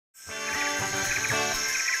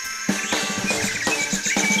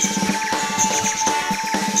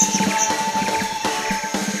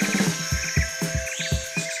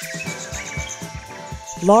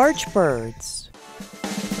Large birds.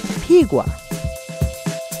 Pigua.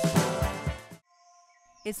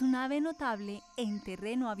 Es un ave notable en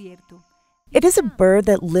terreno abierto. It is a bird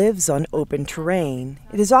that lives on open terrain.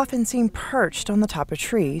 It is often seen perched on the top of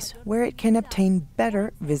trees, where it can obtain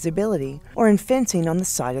better visibility, or in fencing on the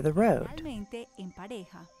side of the road. Generalmente en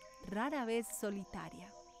pareja, rara vez solitaria.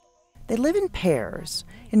 They live in pairs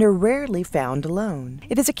and are rarely found alone.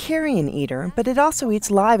 It is a carrion eater, but it also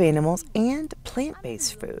eats live animals and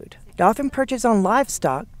plant-based food. It often perches on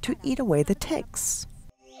livestock to eat away the ticks.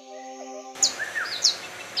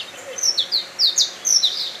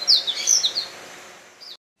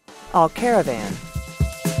 Alcaravan.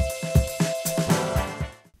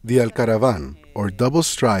 The alcaravan, or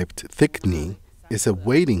double-striped thick-knee, is a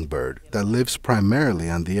wading bird that lives primarily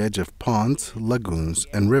on the edge of ponds, lagoons,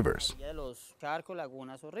 and rivers.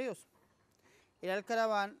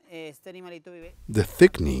 The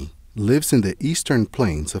thick-knee lives in the eastern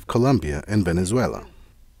plains of Colombia and Venezuela.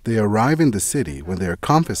 They arrive in the city when they are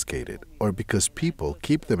confiscated or because people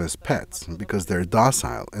keep them as pets because they're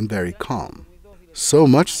docile and very calm. So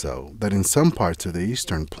much so that in some parts of the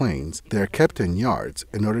eastern plains, they are kept in yards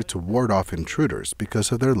in order to ward off intruders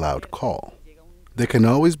because of their loud call. They can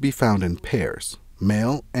always be found in pairs,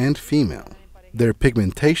 male and female. Their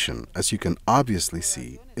pigmentation, as you can obviously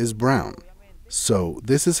see, is brown. So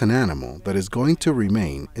this is an animal that is going to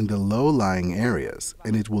remain in the low-lying areas,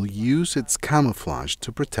 and it will use its camouflage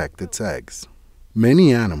to protect its eggs.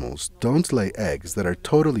 Many animals don't lay eggs that are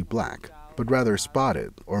totally black, but rather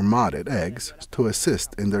spotted or mottled eggs to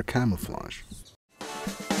assist in their camouflage.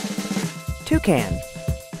 Toucan.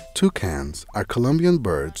 Toucans are Colombian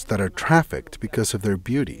birds that are trafficked because of their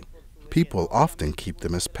beauty. People often keep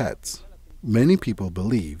them as pets. Many people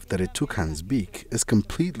believe that a toucan's beak is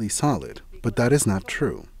completely solid, but that is not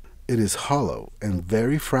true. It is hollow and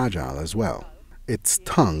very fragile as well. Its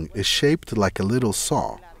tongue is shaped like a little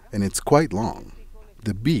saw, and it's quite long.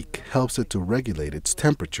 The beak helps it to regulate its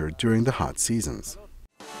temperature during the hot seasons.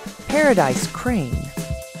 Paradise crane.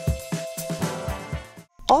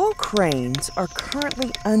 All cranes are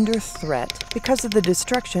currently under threat because of the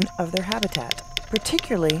destruction of their habitat,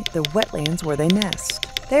 particularly the wetlands where they nest.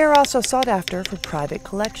 They are also sought after for private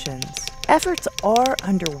collections. Efforts are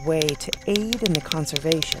underway to aid in the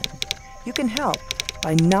conservation. You can help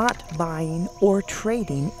by not buying or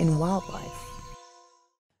trading in wildlife.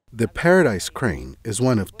 The paradise crane is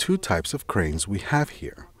one of two types of cranes we have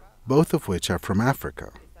here, both of which are from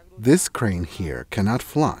Africa. This crane here cannot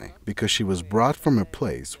fly because she was brought from a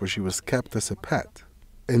place where she was kept as a pet,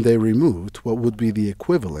 and they removed what would be the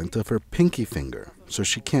equivalent of her pinky finger, so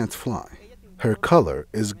she can't fly. Her color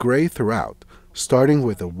is gray throughout, starting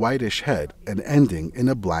with a whitish head and ending in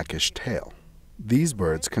a blackish tail. These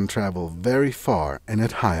birds can travel very far and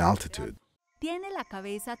at high altitude. Tiene la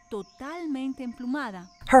cabeza totalmente emplumada.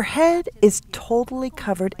 Her head is totally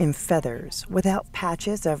covered in feathers without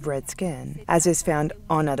patches of red skin, as is found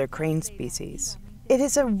on other crane species. It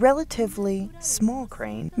is a relatively small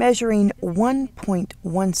crane, measuring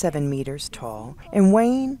 1.17 meters tall and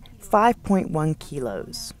weighing 5.1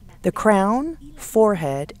 kilos. The crown,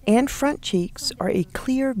 forehead, and front cheeks are a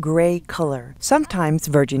clear gray color, sometimes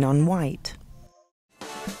verging on white.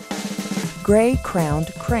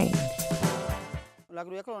 Gray-crowned crane.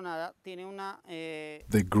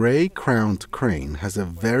 The gray-crowned crane has a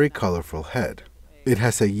very colorful head. It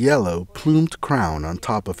has a yellow plumed crown on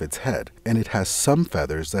top of its head, and it has some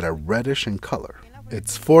feathers that are reddish in color.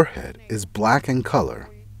 Its forehead is black in color,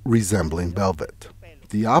 resembling velvet.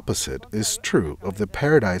 The opposite is true of the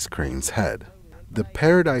paradise crane's head. The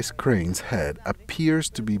paradise crane's head appears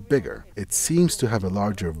to be bigger. It seems to have a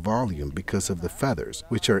larger volume because of the feathers,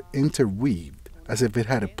 which are interweaved as if it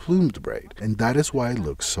had a plumed braid, and that is why it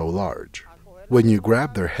looks so large. When you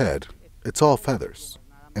grab their head, it's all feathers.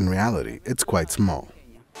 In reality, it's quite small.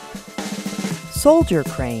 Soldier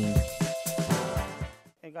crane.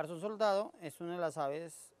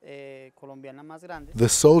 The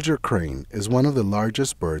soldier crane is one of the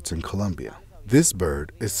largest birds in Colombia. This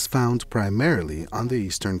bird is found primarily on the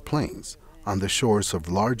eastern plains, on the shores of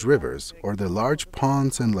large rivers or the large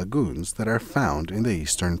ponds and lagoons that are found in the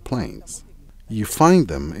eastern plains. You find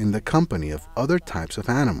them in the company of other types of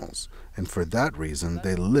animals, and for that reason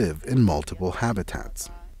they live in multiple habitats.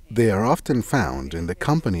 They are often found in the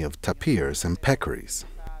company of tapirs and peccaries.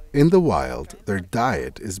 In the wild, their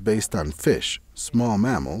diet is based on fish, small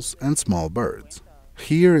mammals, and small birds.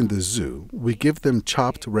 Here in the zoo, we give them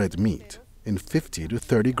chopped red meat in 50 to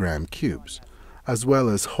 30 gram cubes, as well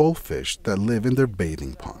as whole fish that live in their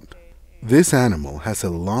bathing pond. This animal has a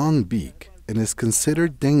long beak and is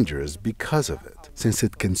considered dangerous because of it. since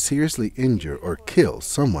it can seriously injure or kill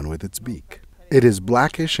someone with its beak. It is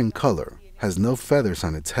blackish in color, has no feathers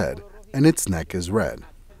on its head, and its neck is red.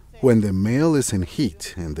 When the male is in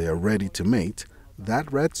heat and they are ready to mate,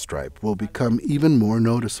 that red stripe will become even more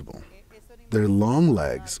noticeable. Their long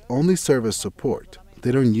legs only serve as support.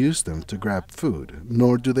 They don't use them to grab food,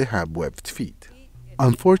 nor do they have webbed feet.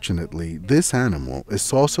 Unfortunately, this animal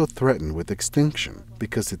is also threatened with extinction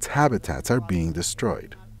because its habitats are being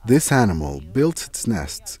destroyed. This animal builds its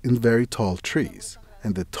nests in very tall trees,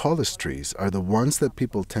 and the tallest trees are the ones that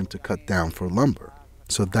people tend to cut down for lumber,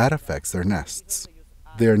 so that affects their nests.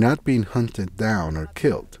 They are not being hunted down or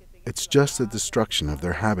killed. It's just the destruction of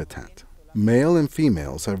their habitat. Male and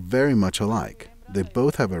females are very much alike. They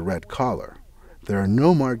both have a red collar. There are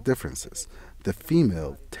no marked differences. The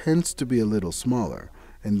female tends to be a little smaller,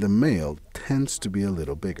 and the male tends to be a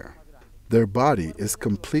little bigger. Their body is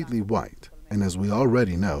completely white, and as we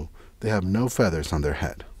already know, they have no feathers on their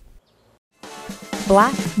head.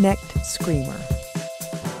 Black-necked screamer.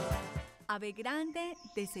 Ave grande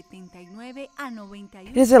de 79 a 91.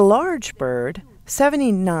 It is a large bird,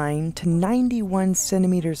 79 to 91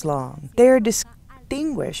 centimeters long. They are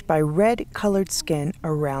distinguished by red-colored skin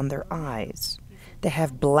around their eyes. They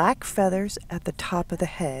have black feathers at the top of the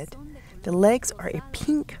head. The legs are a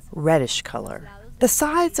pink-reddish color. The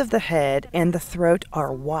sides of the head and the throat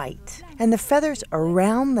are white, and the feathers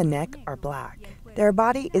around the neck are black. Their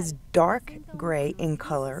body is dark gray in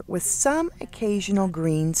color with some occasional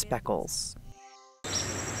green speckles.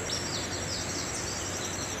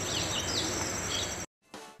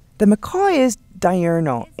 The macaw is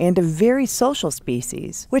diurnal and a very social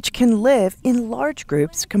species, which can live in large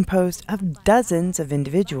groups composed of dozens of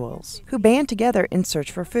individuals who band together in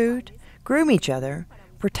search for food, groom each other,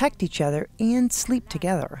 protect each other, and sleep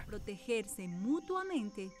together. Protegerse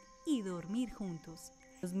mutuamente y dormir juntos.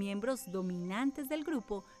 Los miembros dominantes del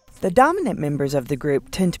grupo. The dominant members of the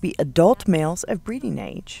group tend to be adult males of breeding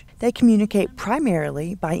age. They communicate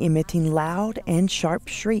primarily by emitting loud and sharp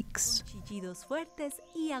shrieks. Chillidos fuertes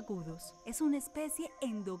y agudos. Es una especie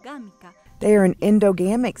endogámica. They are an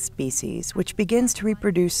endogamic species which begins to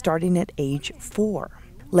reproduce starting at age 4,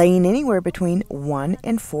 laying anywhere between 1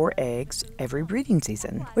 and 4 eggs every breeding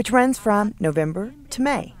season, which runs from November to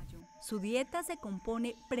May. Su dieta se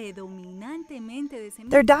compone predominantemente de semillas.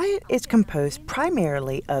 Their diet is composed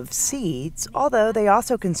primarily of seeds, although they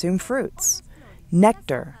also consume fruits,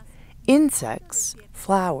 nectar, insects,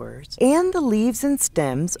 flowers, and the leaves and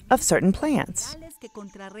stems of certain plants. Que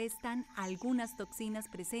contrarrestan algunas toxinas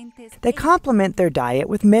presentes. They complement their diet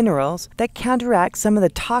with minerals that counteract some of the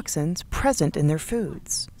toxins present in their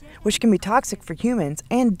foods, which can be toxic for humans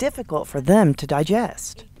and difficult for them to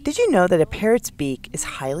digest. Did you know that a parrot's beak is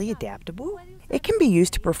highly adaptable? It can be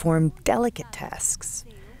used to perform delicate tasks,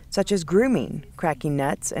 such as grooming, cracking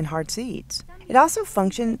nuts, and hard seeds. It also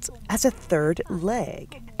functions as a third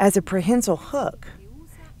leg, as a prehensile hook,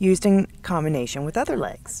 used in combination with other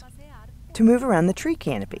legs, to move around the tree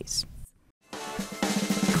canopies.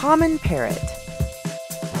 Common parrot.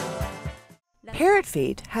 Parrot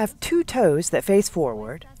feet have 2 toes that face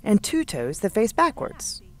forward and 2 toes that face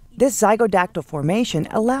backwards. This zygodactyl formation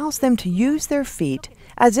allows them to use their feet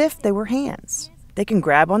as if they were hands. They can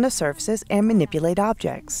grab onto surfaces and manipulate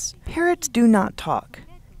objects. Parrots do not talk.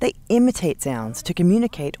 They imitate sounds to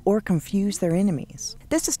communicate or confuse their enemies.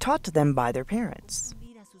 This is taught to them by their parents.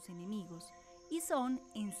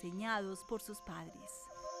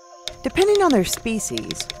 Depending on their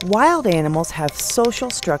species, wild animals have social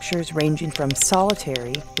structures ranging from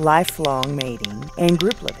solitary, lifelong mating, and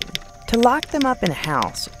group living. To lock them up in a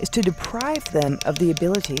house is to deprive them of the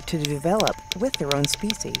ability to develop with their own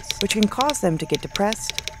species, which can cause them to get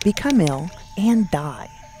depressed, become ill, and die.